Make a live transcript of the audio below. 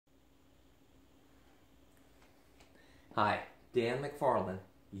Hi, Dan McFarland,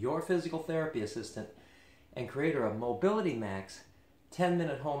 your physical therapy assistant and creator of Mobility Max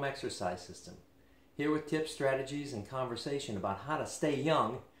 10-minute home exercise system. Here with tips, strategies, and conversation about how to stay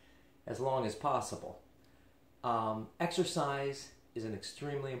young as long as possible. Exercise is an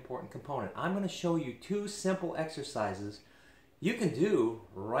extremely important component. I'm going to show you two simple exercises you can do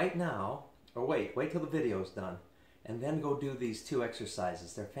right now, or wait till the video's done, and then go do these two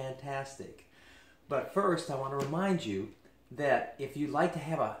exercises. They're fantastic. But first, I want to remind you that if you'd like to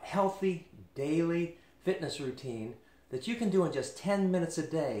have a healthy daily fitness routine that you can do in just 10 minutes a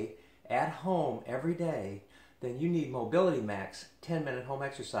day at home every day, then you need Mobility Max 10-minute home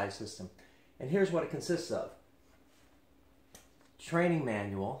exercise system. And here's what it consists of. Training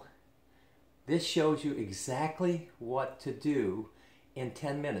manual. This shows you exactly what to do in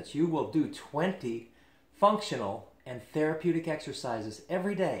 10 minutes. You will do 20 functional and therapeutic exercises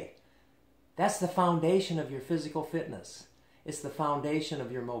every day. That's the foundation of your physical fitness. It's the foundation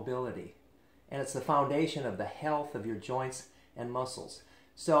of your mobility. And it's the foundation of the health of your joints and muscles.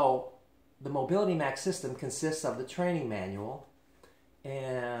 So the Mobility Max system consists of the training manual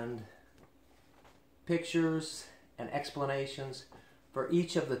and pictures and explanations for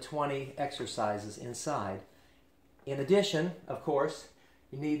each of the 20 exercises inside. In addition, of course,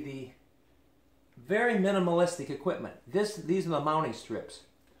 you need the very minimalistic equipment. These are the mounting strips.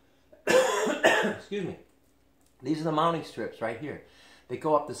 Excuse me. These are the mounting strips right here. They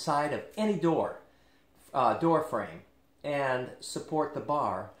go up the side of any door frame and support the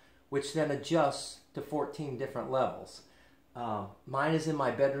bar, which then adjusts to 14 different levels. Mine is in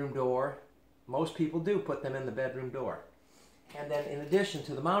my bedroom door. Most people do put them in the bedroom door. And then in addition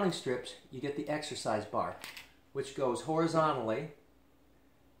to the mounting strips, you get the exercise bar, which goes horizontally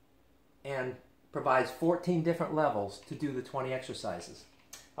and provides 14 different levels to do the 20 exercises.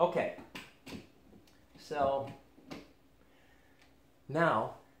 Okay, so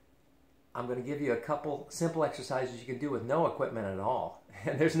now I'm going to give you a couple simple exercises you can do with no equipment at all.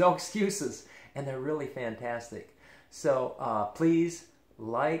 And there's no excuses, and they're really fantastic. So please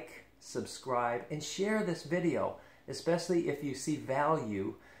like, subscribe, and share this video, especially if you see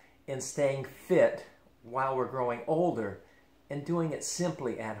value in staying fit while we're growing older and doing it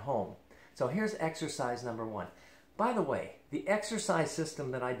simply at home. So here's exercise number one. By the way, the exercise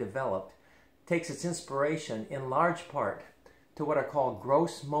system that I developed takes its inspiration in large part to what are called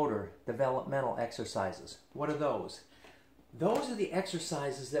gross motor developmental exercises. What are those? Those are the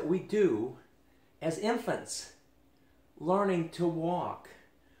exercises that we do as infants, learning to walk,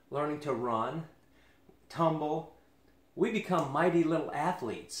 learning to run, tumble. We become mighty little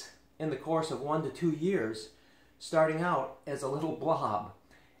athletes in the course of 1 to 2 years, starting out as a little blob.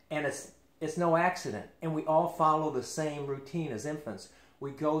 And it's no accident, and we all follow the same routine as infants.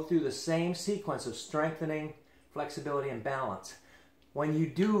 We go through the same sequence of strengthening, flexibility, and balance. When you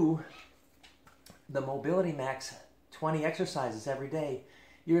do the Mobility Max 20 exercises every day,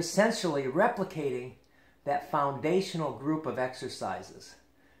 you're essentially replicating that foundational group of exercises.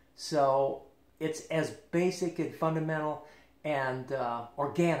 So it's as basic and fundamental and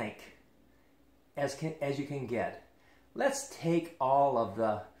organic as you can get. Let's take all of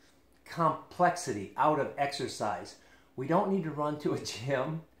the complexity out of exercise. We don't need to run to a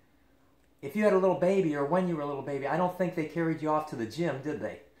gym. If you had a little baby, or when you were a little baby, I don't think they carried you off to the gym, did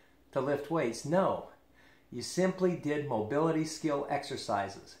they? To lift weights. No. You simply did mobility skill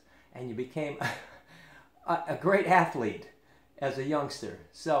exercises, and you became a great athlete as a youngster.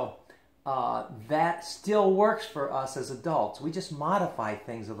 So that still works for us as adults. We just modify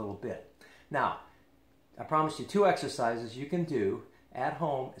things a little bit. Now, I promised you 2 exercises you can do at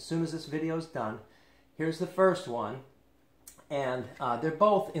home as soon as this video is done. Here's the first one, and they're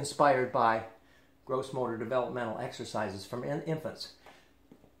both inspired by gross motor developmental exercises from infants.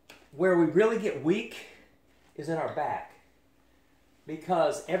 Where we really get weak is in our back,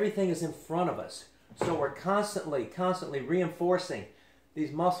 because everything is in front of us. So we're constantly reinforcing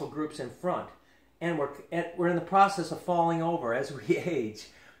these muscle groups in front, and we're in the process of falling over as we age.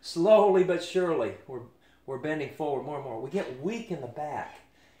 Slowly but surely, we're bending forward more and more. We get weak in the back.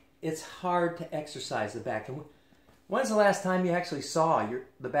 It's hard to exercise the back. And when's the last time you actually saw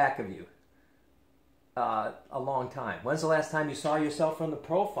the back of you? A long time. When's the last time you saw yourself from the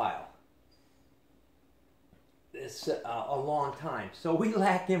profile? It's a long time. So we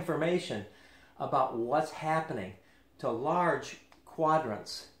lack information about what's happening to large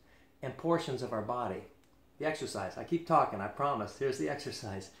quadrants and portions of our body. The exercise. I keep talking, I promise. Here's the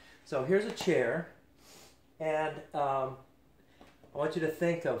exercise. So here's a chair. And I want you to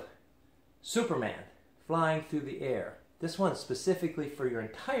think of Superman flying through the air. This one's specifically for your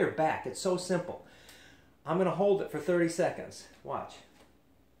entire back. It's so simple. I'm going to hold it for 30 seconds. Watch.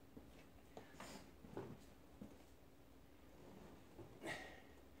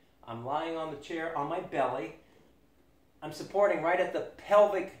 I'm lying on the chair on my belly. I'm supporting right at the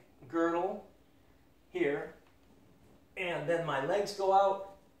pelvic girdle here. And then my legs go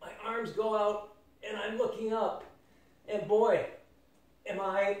out, my arms go out, and I'm looking up. And boy, am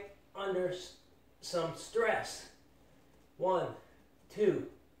I under some stress. 1, 2,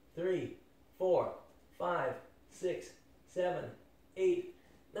 3, 4, 5, 6, 7, 8,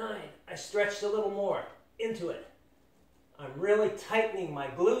 9. I stretched a little more into it. I'm really tightening my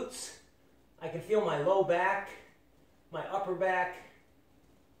glutes. I can feel my low back, my upper back,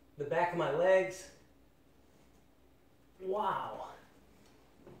 the back of my legs. Wow.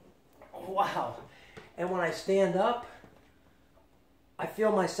 Wow. And when I stand up, I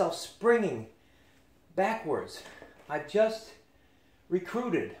feel myself springing backwards. I've just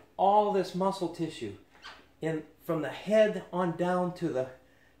recruited all this muscle tissue from the head on down to the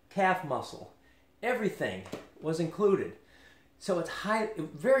calf muscle. Everything was included. So it's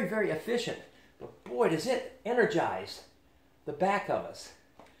very, very efficient. But boy, does it energize the back of us.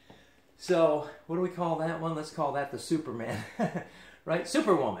 So what do we call that one? Let's call that the Superman, right?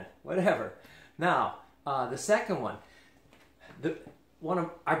 Superwoman, whatever. Now, the second one, one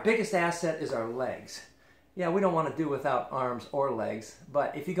of our biggest asset is our legs. Yeah, we don't want to do without arms or legs,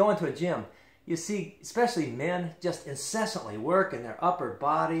 but if you go into a gym, you see, especially men, just incessantly working their upper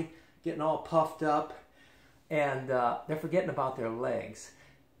body, getting all puffed up, and they're forgetting about their legs.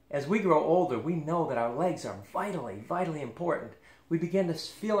 As we grow older, we know that our legs are vitally, vitally important. We begin to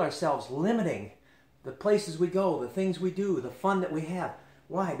feel ourselves limiting the places we go, the things we do, the fun that we have.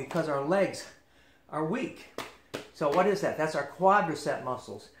 Why? Because our legs are weak. So what is that? That's our quadricep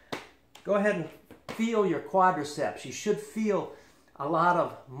muscles. Go ahead and feel your quadriceps. You should feel a lot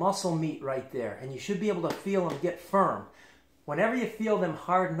of muscle meat right there, and you should be able to feel them get firm. Whenever you feel them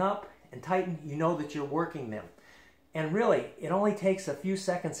harden up and tighten, you know that you're working them. And really, it only takes a few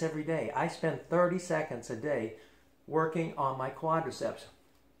seconds every day. I spend 30 seconds a day working on my quadriceps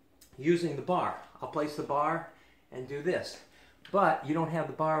using the bar. I'll place the bar and do this. But you don't have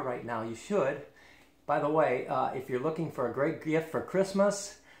the bar right now. You should. By the way, if you're looking for a great gift for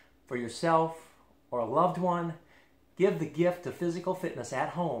Christmas, for yourself or a loved one, give the gift of physical fitness at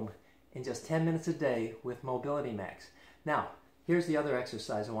home in just 10 minutes a day with Mobility Max. Now, here's the other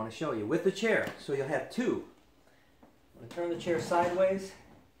exercise I want to show you with the chair. So you'll have two. I'm going to turn the chair sideways.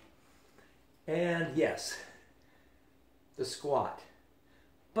 And yes, the squat.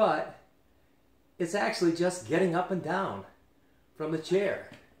 But it's actually just getting up and down from the chair.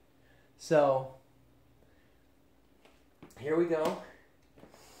 So here we go.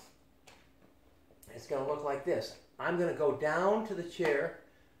 It's going to look like this. I'm going to go down to the chair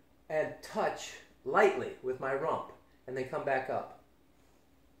and touch lightly with my rump and then come back up.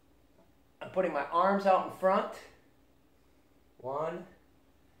 I'm putting my arms out in front. 1,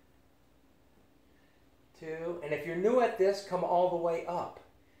 2, and if you're new at this, come all the way up.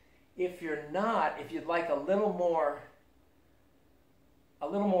 If you're not, if you'd like a little more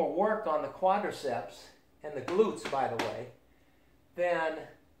work on the quadriceps and the glutes, by the way, then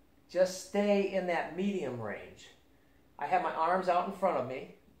just stay in that medium range. I have my arms out in front of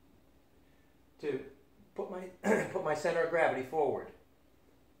me to put my center of gravity forward.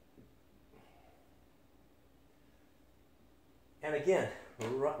 And again,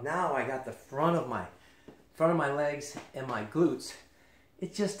 now I got the front of my legs and my glutes.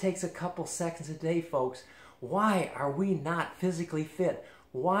 It just takes a couple seconds a day, folks. Why are we not physically fit?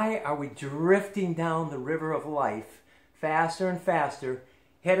 Why are we drifting down the river of life faster and faster,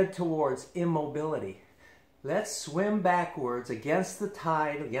 headed towards immobility? Let's swim backwards against the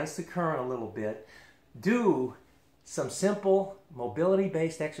tide, against the current a little bit. Do some simple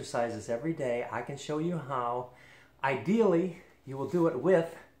mobility-based exercises every day. I can show you how. Ideally, you will do it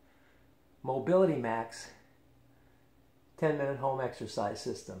with Mobility Max 10-minute home exercise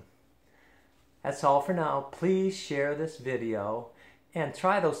system. That's all for now. Please share this video and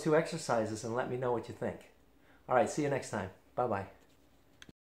try those two exercises and let me know what you think. All right, see you next time. Bye-bye.